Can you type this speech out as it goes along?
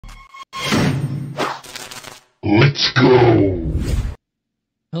Let's go!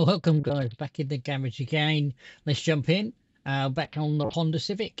 Welcome guys, back in the garage again. Let's jump in. Back on the Honda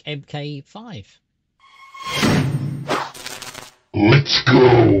Civic Mk5. Let's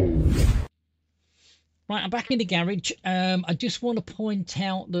go! Right, I'm back in the garage. I just want to point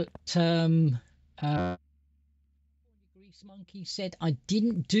out that Grease Monkey said I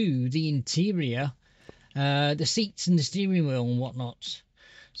didn't do the interior, the seats and the steering wheel and whatnot.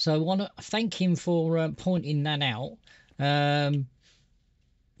 So I want to thank him for pointing that out.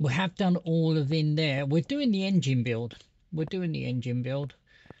 We have done all of in there. We're doing the engine build.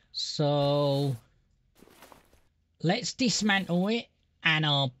 So let's dismantle it and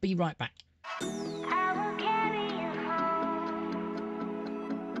I'll be right back.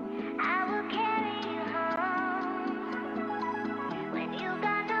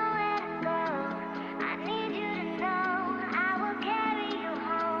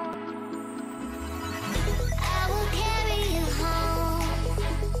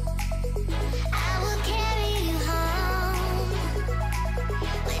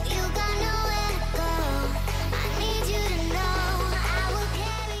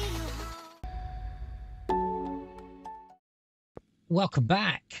 Welcome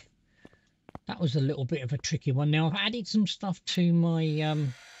back. That was a little bit of a tricky one. Now I've added some stuff to my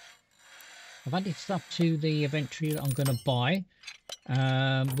I've added stuff to the inventory that I'm going to buy.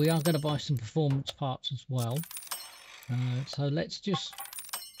 We are going to buy some performance parts as well. So let's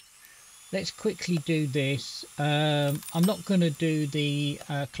quickly do this. I'm not going to do the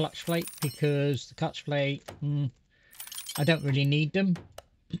clutch plate because the clutch plate, I don't really need them.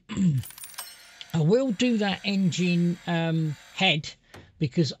 I will do that engine head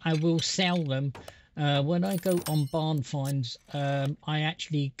because I will sell them. When I go on barn finds, I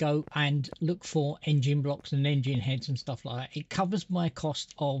actually go and look for engine blocks and engine heads and stuff like that. It covers my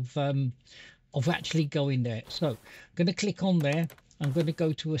cost of actually going there. So I'm going to click on there. I'm going to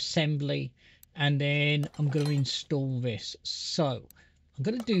go to assembly and then I'm going to install this. So I'm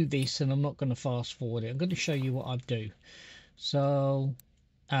going to do this and I'm not going to fast forward it. I'm going to show you what I do. So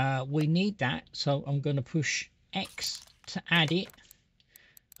we need that, so I'm going to push X to add it.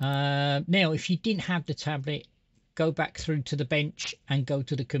 Now if you didn't have the tablet, go back through to the bench and go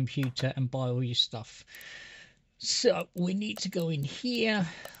to the computer and buy all your stuff. So we need to go in here,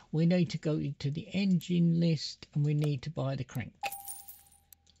 we need to go into the engine list, and we need to buy the crank.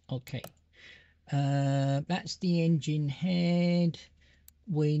 Okay, that's the engine head.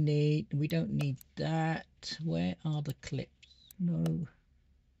 We don't need that. Where are the clips? No.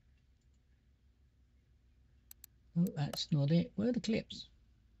 Oh, that's not it. Where are the clips?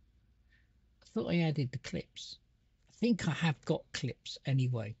 I thought I added the clips. I think I have got clips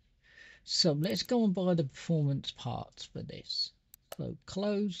anyway. So let's go and buy the performance parts for this. So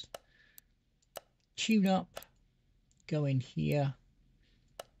close, tune up, go in here.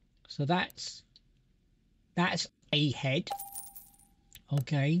 So that's A head.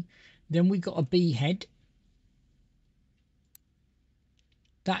 Okay, then we got a B head.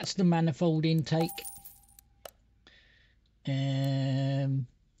 That's the manifold intake.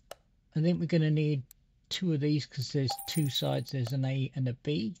 I think we're going to need two of these because there's two sides. There's an A and a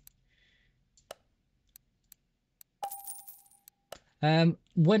B.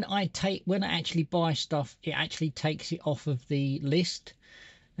 When I actually buy stuff, it actually takes it off of the list.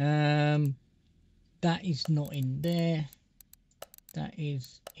 That is not in there. That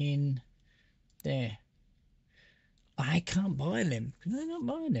is in there. I can't buy them. Can I not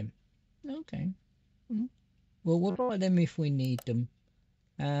buy them? Okay. Well, we'll buy them if we need them.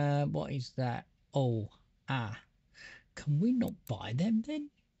 What is that? Oh, can we not buy them then?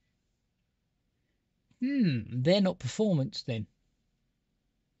 They're not performance then.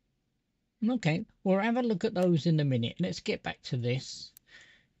 Okay, we'll have a look at those in a minute. Let's get back to this.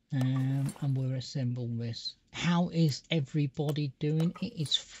 And we'll assemble this. How is everybody doing? It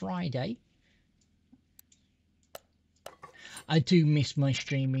is Friday. I do miss my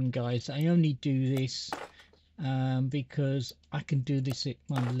streaming, guys. I only do this because I can do this at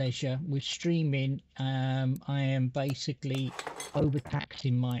my leisure. With streaming, I am basically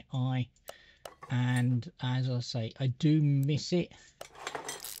overtaxing my eye, and as I say, I do miss it.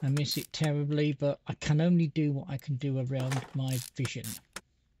 I miss it terribly, but I can only do what I can do around my vision.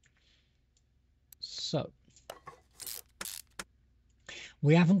 So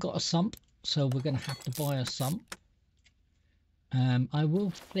we haven't got a sump, so we're going to have to buy a sump. I will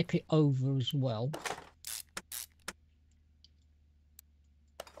flip it over as well.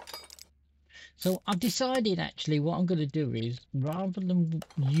 So I've decided actually what I'm going to do is, rather than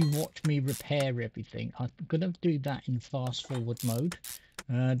you watch me repair everything, I'm going to do that in fast forward mode.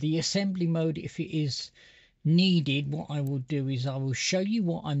 The assembly mode, if it is needed, what I will do is I will show you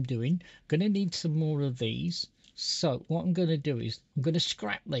what I'm doing. I'm going to need some more of these. So what I'm going to do is I'm going to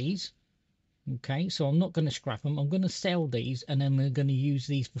scrap these. Okay, so I'm not going to scrap them. I'm going to sell these, and then we're going to use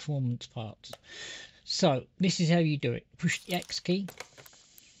these performance parts. So this is how you do it. Push the X key,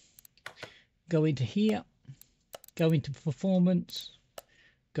 go into here, go into performance,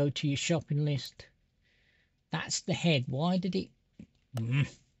 go to your shopping list. That's the head. Why did it...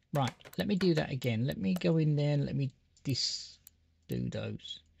 Right, let me do that again. Let me go in there and let me do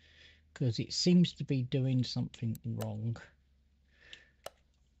those, because it seems to be doing something wrong.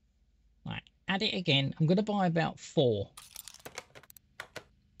 Right, add it again. I'm going to buy about 4.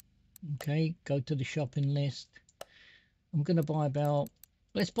 Okay, go to the shopping list. I'm going to buy about,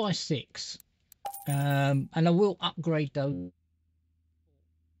 let's buy 6. And I will upgrade those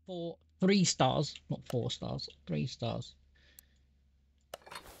for 3 stars, not 4 stars, 3 stars.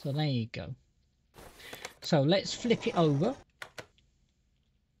 So there you go. So let's flip it over.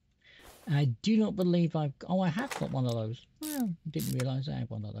 I do not believe I've... Oh, I have got one of those. Well, didn't realise I had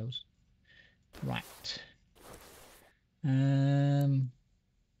one of those. Right.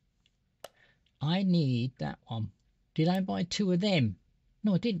 I need that one. Did I buy 2 of them?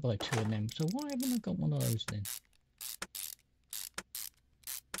 No, I didn't buy 2 of them. So why haven't I got one of those then?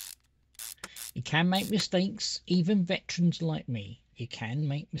 You can make mistakes, even veterans like me. You can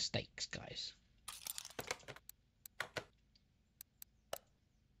make mistakes, guys.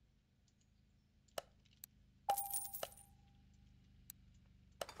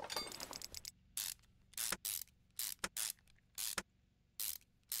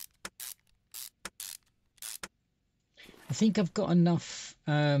 I think I've got enough.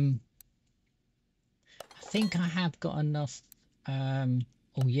 I think I have got enough. Oh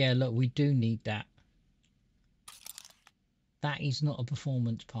yeah, look, we do need that. That is not a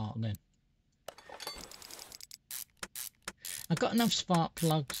performance part then. I've got enough spark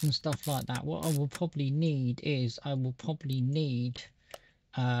plugs and stuff like that. What I will probably need is I will probably need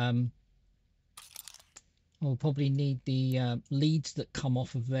the leads that come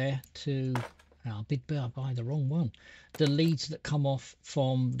off of there to... I did buy the wrong one. The leads that come off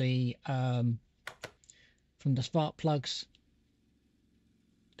from the spark plugs.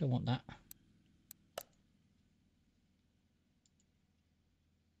 Don't want that.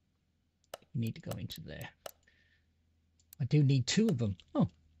 You need to go into there. I do need 2 of them. Oh.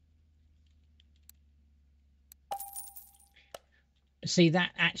 See,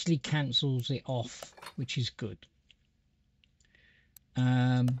 that actually cancels it off, which is good.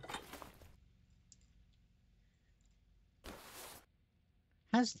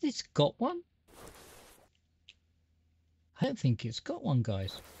 Has this got one? I don't think it's got one,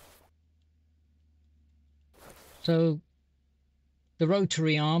 guys. So the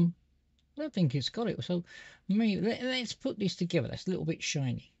rotary arm, I don't think it's got it. So maybe let's put this together. That's a little bit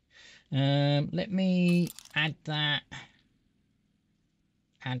shiny. Let me add that.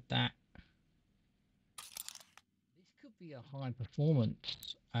 Add that. This could be a high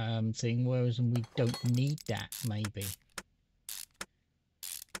performance thing, whereas we don't need that, maybe.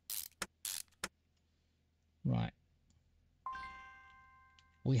 Right.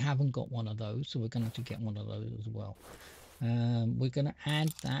 We haven't got one of those, so we're going to have to get one of those as well. We're going to add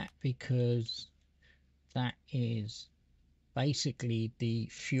that because that is basically the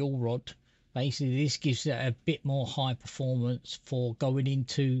fuel rod. Basically, this gives it a bit more high performance for going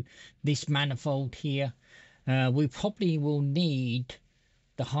into this manifold here. We probably will need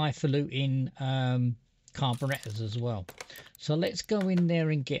the highfalutin carburetors as well. So let's go in there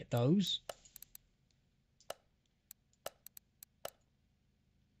and get those.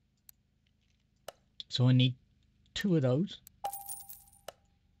 So I need 2 of those.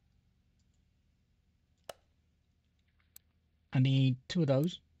 I need 2 of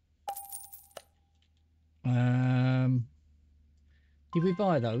those. Did we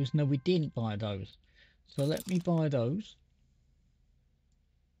buy those? No, we didn't buy those. So let me buy those.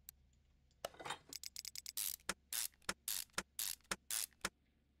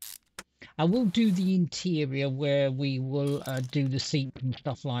 I will do the interior where we will do the seat and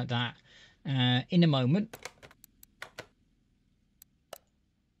stuff like that in a moment.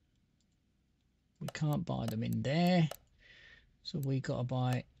 We can't buy them in there, so we got to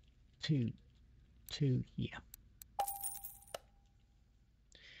buy two here.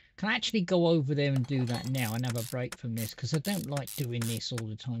 Can I actually go over there and do that now and have a break from this, because I don't like doing this all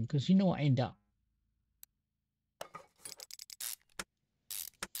the time, because you know what I end up.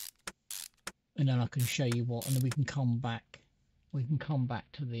 And then I can show you what, and then we can come back. We can come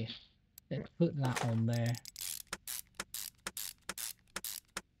back to this. Let's put that on there.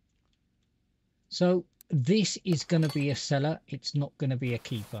 So this is going to be a seller. It's not going to be a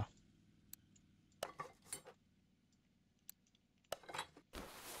keeper.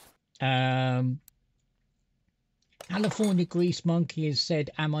 California Grease Monkey has said,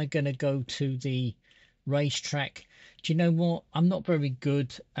 am I going to go to the racetrack? Do you know what? I'm not very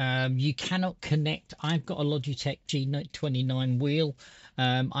good. You cannot connect. I've got a Logitech G29 wheel.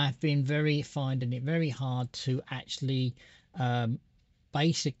 I've been finding it very hard to actually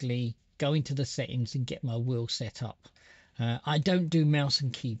basically go into the settings and get my wheel set up. I don't do mouse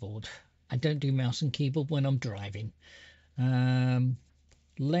and keyboard. I don't do mouse and keyboard when I'm driving.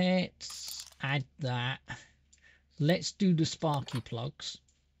 Let's add that. Let's do the sparky plugs,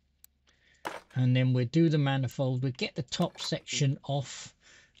 and then we'll do the manifold. We'll get the top section off.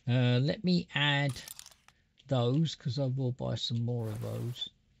 Let me add those, because I will buy some more of those,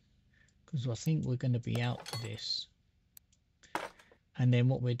 because I think we're going to be out for this. And then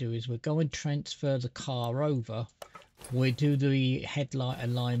what we'll do is we'll go and transfer the car over. We'll do the headlight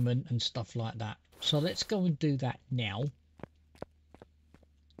alignment and stuff like that. So let's go and do that now.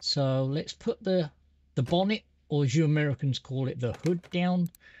 So let's put the bonnet, or as you Americans call it, the hood, down.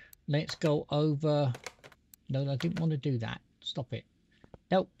 Let's go over. No, I didn't want to do that. Stop it.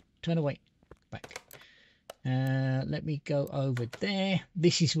 Nope. Turn away. Back. Let me go over there.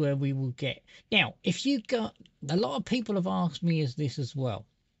 This is where we will get. Now, if you got, a lot of people have asked me this as well.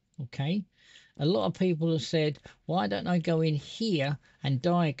 Okay. A lot of people have said, why don't I go in here and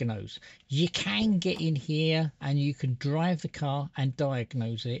diagnose? You can get in here and you can drive the car and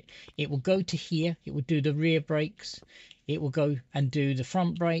diagnose it. It will go to here. It will do the rear brakes. It will go and do the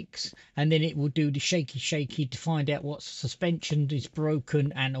front brakes. And then it will do the shaky to find out what suspension is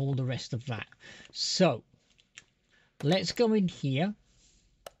broken and all the rest of that. So let's go in here.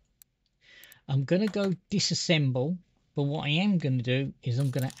 I'm going to go disassemble. But what I am going to do is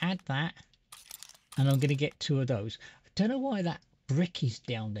I'm going to add that. And I'm going to get 2 of those. I don't know why that brick is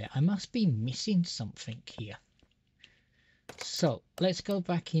down there. I must be missing something here. So let's go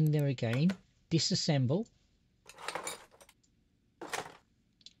back in there again. Disassemble.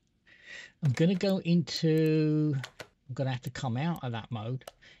 I'm going to go into... I'm going to have to come out of that mode.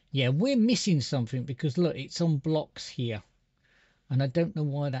 Yeah, we're missing something because look, it's on blocks here. And I don't know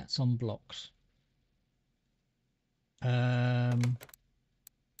why that's on blocks.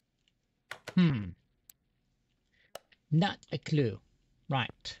 Not a clue.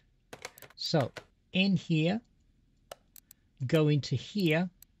 Right. So in here, go into here,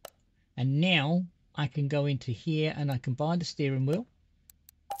 and now I can go into here and I can buy the steering wheel.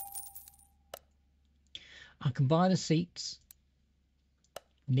 I can buy the seats.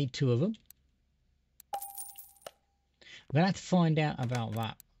 I need 2 of them. I'm going to have to find out about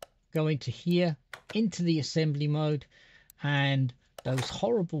that. Go into here, into the assembly mode, and those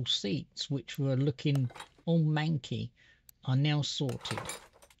horrible seats which were looking all manky are now sorted.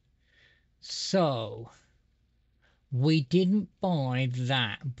 So we didn't buy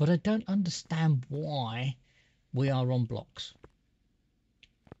that, but I don't understand why we are on blocks.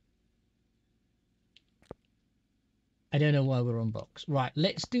 I don't know why we're on blocks. Right,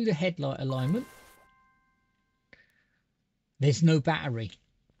 let's do the headlight alignment. There's no battery.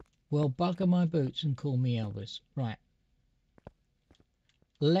 Well, bugger my boots and call me Elvis. Right.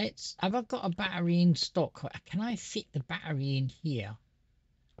 Have I got a battery in stock? Can I fit the battery in here?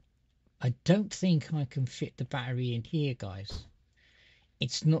 I don't think I can fit the battery in here, guys.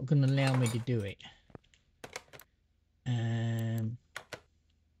 It's not going to allow me to do it.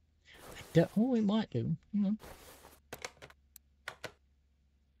 Oh, it might do. Hang on.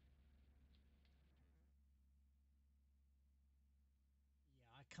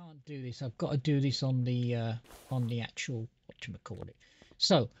 Yeah, I can't do this. I've got to do this on the actual, whatchamacallit.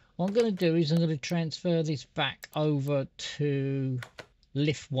 So what I'm going to do is I'm going to transfer this back over to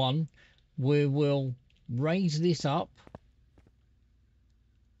lift 1. We will raise this up.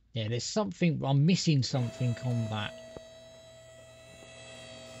 Yeah, there's something, I'm missing something on that.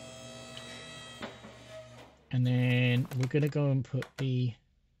 And then we're going to go and put the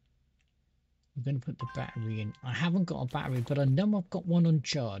battery in. I haven't got a battery, but I know I've got one on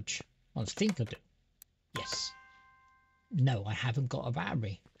charge. I think I do. Yes. No, I haven't got a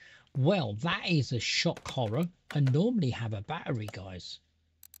battery. Well, that is a shock horror. I normally have a battery, guys.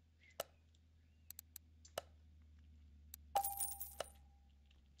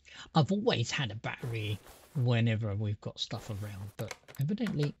 I've always had a battery whenever we've got stuff around, but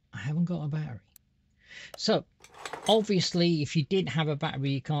evidently I haven't got a battery. So obviously if you did have a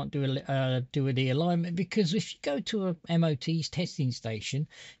battery, you can't do the alignment, because if you go to a MOT's testing station,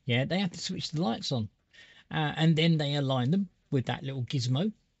 yeah, they have to switch the lights on and then they align them with that little gizmo.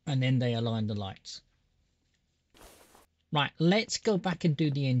 and then they align the lights. Right, let's go back and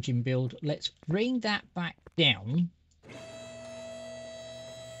do the engine build. Let's bring that back down.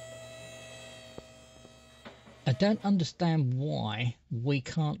 I don't understand why we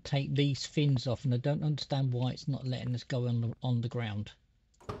can't take these fins off, and I don't understand why it's not letting us go on the ground.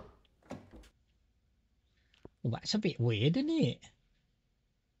 Well, that's a bit weird, isn't it?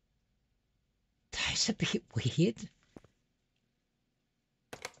 That's a bit weird.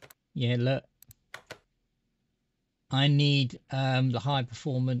 Yeah, look. I need the high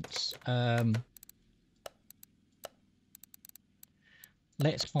performance.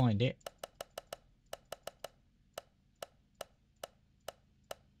 Let's find it.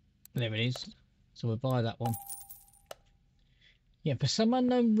 There it is. So we'll buy that one. Yeah, for some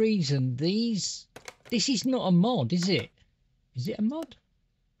unknown reason, this is not a mod, is it? Is it a mod?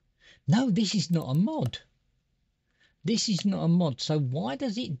 No, this is not a mod. This is not a mod. So why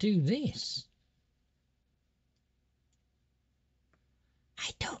does it do this? I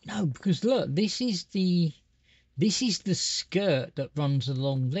don't know, because look, this is the skirt that runs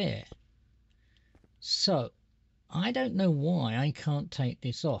along there. So I don't know why I can't take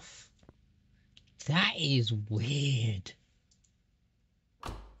this off. That is weird.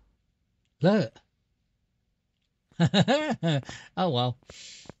 Look. Oh well.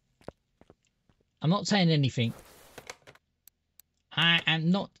 I'm not saying anything. I am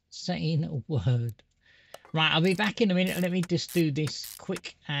not saying a word. Right, I'll be back in a minute. Let me just do this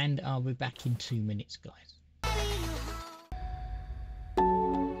quick and I'll be back in 2 minutes, guys.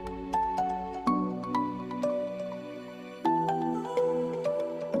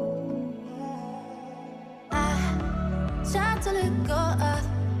 Tried to let go of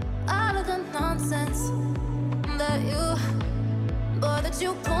all of the nonsense that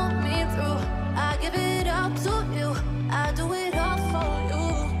you put me through. I give it up to you. I do it all for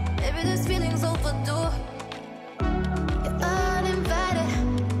you. Maybe this feeling's overdue. You're uninvited.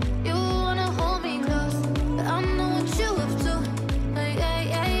 You wanna hold me close, but I know what you have to.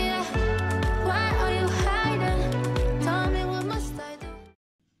 Yeah. Why are you hiding? Tell me, what must I do?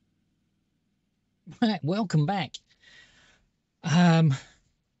 Right, welcome back. So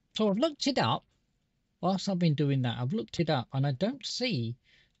I've looked it up. Whilst I've been doing that, I've looked it up and I don't see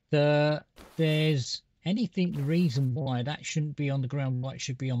there's anything, the reason why that shouldn't be on the ground, why it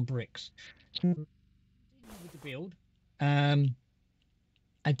should be on bricks. So with the build, I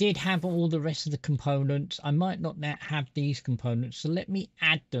did have all the rest of the components. I might not now have these components, so let me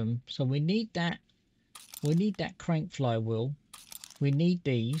add them. So we need that crank flywheel. We need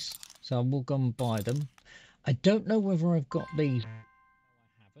these, so we'll go and buy them. I don't know whether I've got these.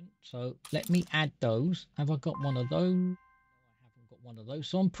 So let me add those. Have I got one of those? No, I haven't got one of those.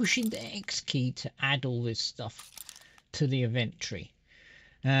 So I'm pushing the X key to add all this stuff to the inventory.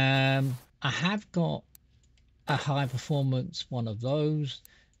 I have got a high performance one of those,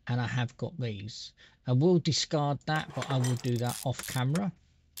 and I have got these. I will discard that, but I will do that off camera.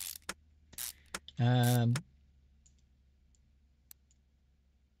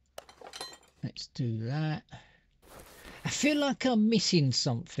 Let's do that. I feel like I'm missing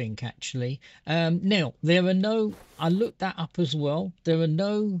something actually. Now there are no. I looked that up as well. There are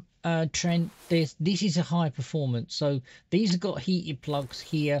no trend. This is a high performance. So these have got heated plugs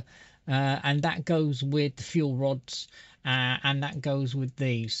here, and that goes with the fuel rods, and that goes with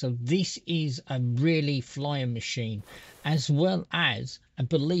these. So this is a really flying machine, as well as I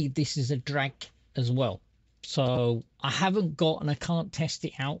believe this is a drag as well. So I haven't got, and I can't test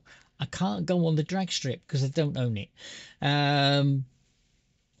it out. I can't go on the drag strip because I don't own it. I'm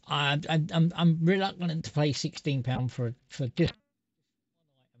reluctant to pay £16 for just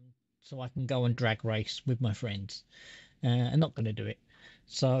one item so I can go and drag race with my friends. I'm not going to do it.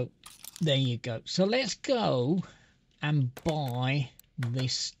 So there you go. So let's go and buy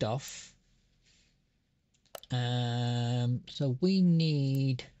this stuff. So we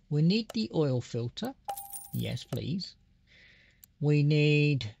need the oil filter. Yes, please. We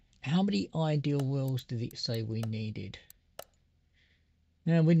need. How many ideal wheels did it say we needed?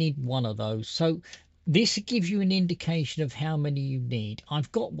 We need one of those. So this gives you an indication of how many you need.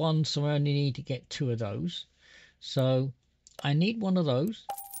 I've got one, so I only need to get 2 of those. So I need one of those.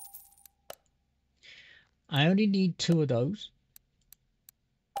 I only need 2 of those.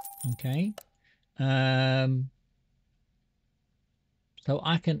 Okay. So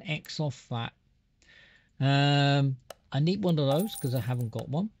I can X off that. I need one of those because I haven't got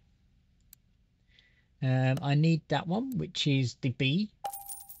one. I need that one, which is the B.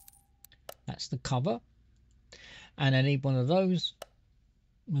 That's the cover. And I need one of those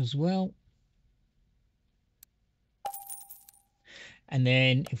as well. And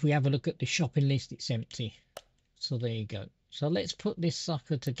then if we have a look at the shopping list, it's empty. So there you go. So let's put this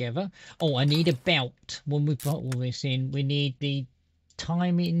sucker together. Oh, I need a belt. When we put all this in, we need the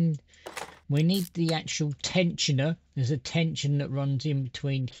timing. We need the actual tensioner. There's a tension that runs in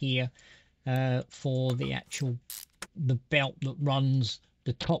between here for the belt that runs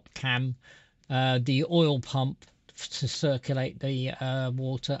the top cam, the oil pump to circulate the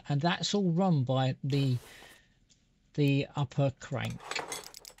water, and that's all run by the upper crank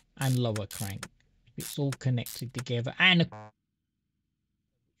and lower crank. It's all connected together, and which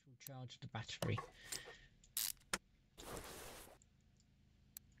will charge the battery.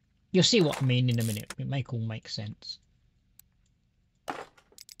 You'll see what I mean in a minute. It may all make sense.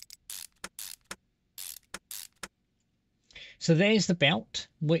 So there's the belt,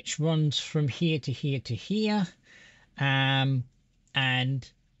 which runs from here to here to here. And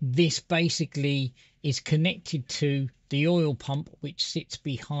this basically is connected to the oil pump, which sits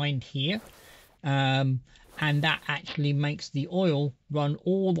behind here. And that actually makes the oil run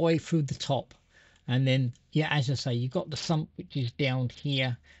all the way through the top. And then, yeah, as I say, you've got the sump, which is down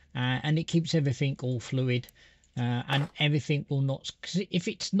here. And it keeps everything all fluid. And everything will not... Because if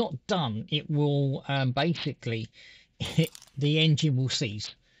it's not done, it will basically... the engine will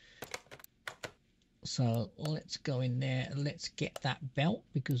seize. So let's go in there and let's get that belt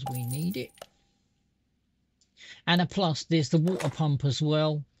because we need it. And a plus, there's the water pump as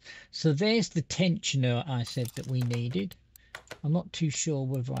well. So there's the tensioner I said that we needed. I'm not too sure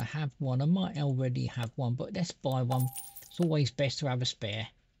whether I have one. I might already have one, but let's buy one. It's always best to have a spare.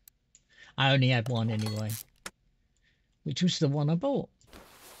 I only had one anyway, which was the one I bought.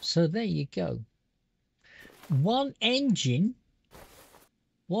 So there you go. One engine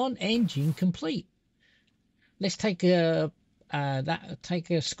complete. Let's take a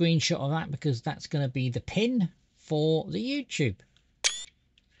screenshot of that because that's going to be the pin for the YouTube.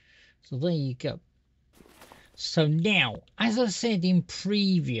 So there you go. So now, as I said in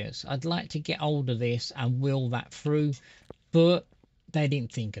previous, I'd like to get hold of this and wheel that through, but they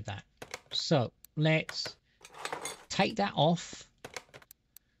didn't think of that. So let's take that off.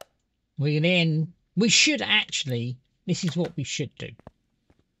 We should actually, this is what we should do.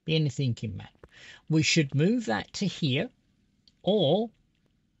 Be in the thinking man. We should move that to here, or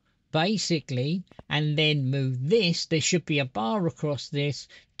basically, and then move this. There should be a bar across this.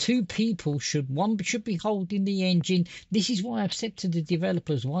 One should be holding the engine. This is why I've said to the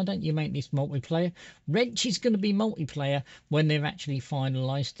developers, why don't you make this multiplayer? Wrench is going to be multiplayer when they've actually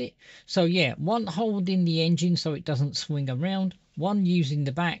finalized it. So yeah, one holding the engine so it doesn't swing around, one using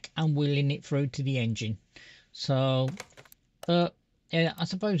the back and wheeling it through to the engine. So yeah, I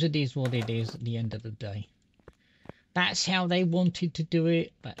suppose it is what it is at the end of the day. That's how they wanted to do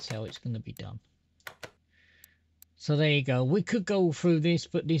it. That's how it's going to be done. So there you go. We could go through this,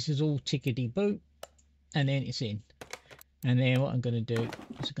 but this is all tickety boot. And then it's in. And then what I'm going to do is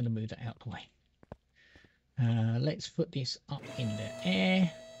I'm going to move that out of the way. Let's put this up in the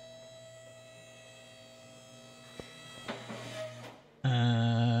air.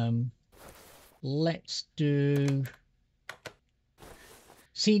 Let's do...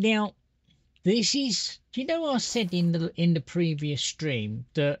 See now, this is... Do you know what I said in the previous stream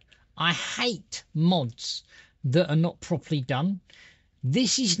that I hate mods that are not properly done?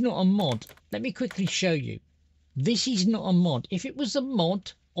 This is not a mod. Let me quickly show you. This is not a mod. If it was a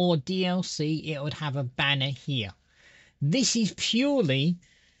mod or DLC, it would have a banner here. This is purely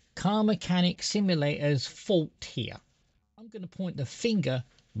Car Mechanic Simulator's fault here. I'm going to point the finger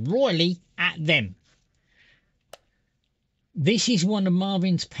royally at them. This is one of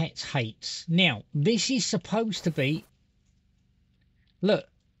Marvin's Pet's hates. Now, this is supposed to be... Look.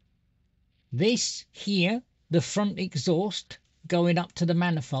 This here, the front exhaust going up to the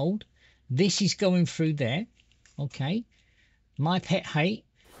manifold. This is going through there. Okay. My pet hate.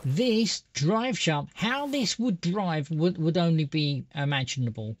 This drive shaft, how this would drive would only be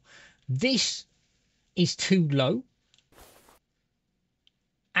imaginable. This is too low.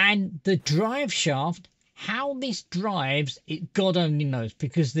 And the drive shaft, how this drives, God only knows,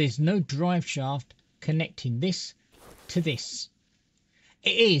 because there's no drive shaft connecting this to this.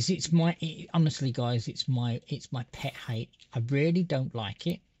 Honestly guys, it's my pet hate. I really don't like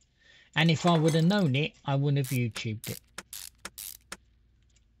it. And if I would have known it, I wouldn't have YouTubed it.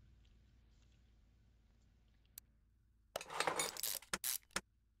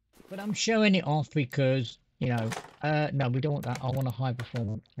 But I'm showing it off because, you know, no, we don't want that. I want a high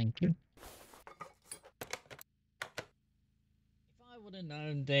performance. Thank you. If I would have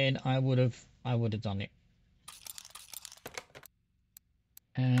known, then I would have done it.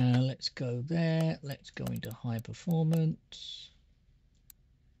 Let's go there. Let's go into high performance.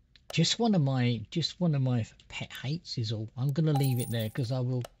 Just one of my pet hates is all. I'm gonna leave it there because I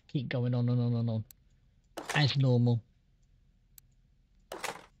will keep going on and on and on as normal.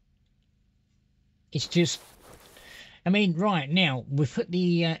 It's just, I mean, right now we've put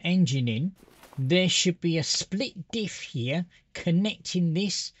the engine in. There should be a split diff here connecting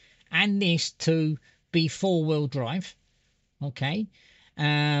this and this to be 4-wheel drive. Okay,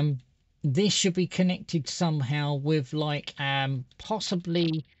 this should be connected somehow with like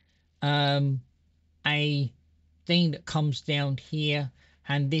possibly a thing that comes down here,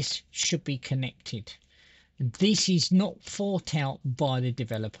 and this should be connected. This is not thought out by the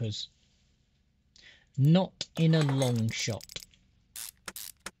developers, not in a long shot.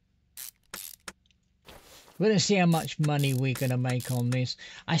 We're going to see how much money we're going to make on this.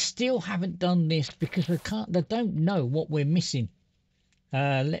 I still haven't done this because I don't know what we're missing.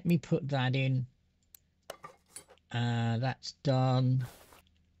 Let me put that in. That's done.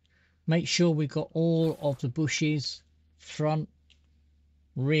 Make sure we got all of the bushes, front,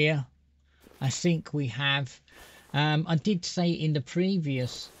 rear. I think we have. I did say in the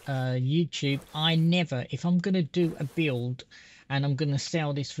previous YouTube, I never, if I'm going to do a build and I'm going to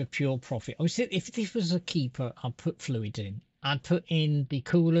sell this for pure profit, I would say if this was a keeper, I'd put fluid in. I'd put in the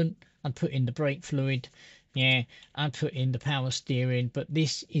coolant, I'd put in the brake fluid, yeah, I'd put in the power steering, but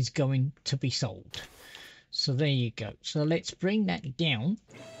this is going to be sold. So there you go. So let's bring that down.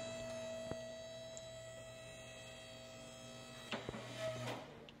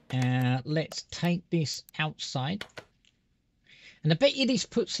 Let's take this outside. And I bet you this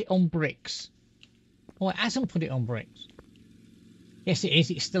puts it on bricks. Oh, it hasn't put it on bricks. Yes, it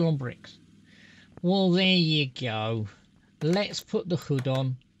is. It's still on bricks. Well, there you go. Let's put the hood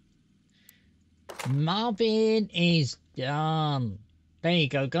on. Marvin is done. There you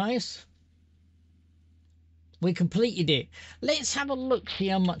go, guys. We completed it. Let's have a look, see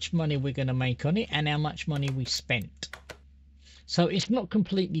how much money we're going to make on it and how much money we spent. So it's not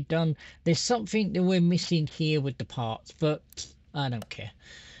completely done. There's something that we're missing here with the parts, but I don't care.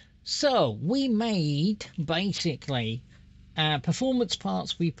 So we made basically performance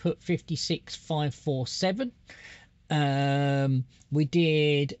parts. We put 56,547. We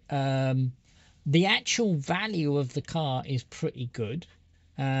did the actual value of the car is pretty good.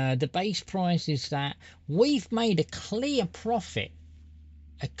 The base price is that we've made a clear profit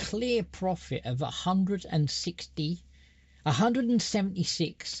of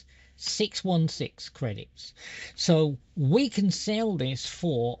 176,616 credits. So we can sell this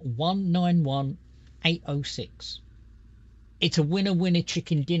for 191,806. It's a winner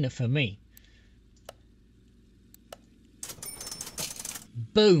chicken dinner for me.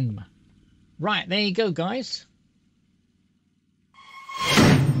 Boom. Right, there you go, guys.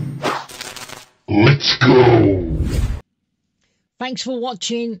 Let's go. Thanks for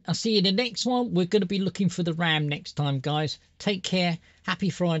watching. I'll see you in the next one. We're going to be looking for the RAM next time, guys. Take care. Happy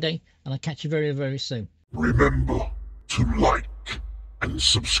Friday. And I'll catch you very, very soon. Remember to like and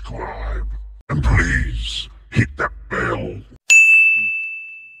subscribe. And please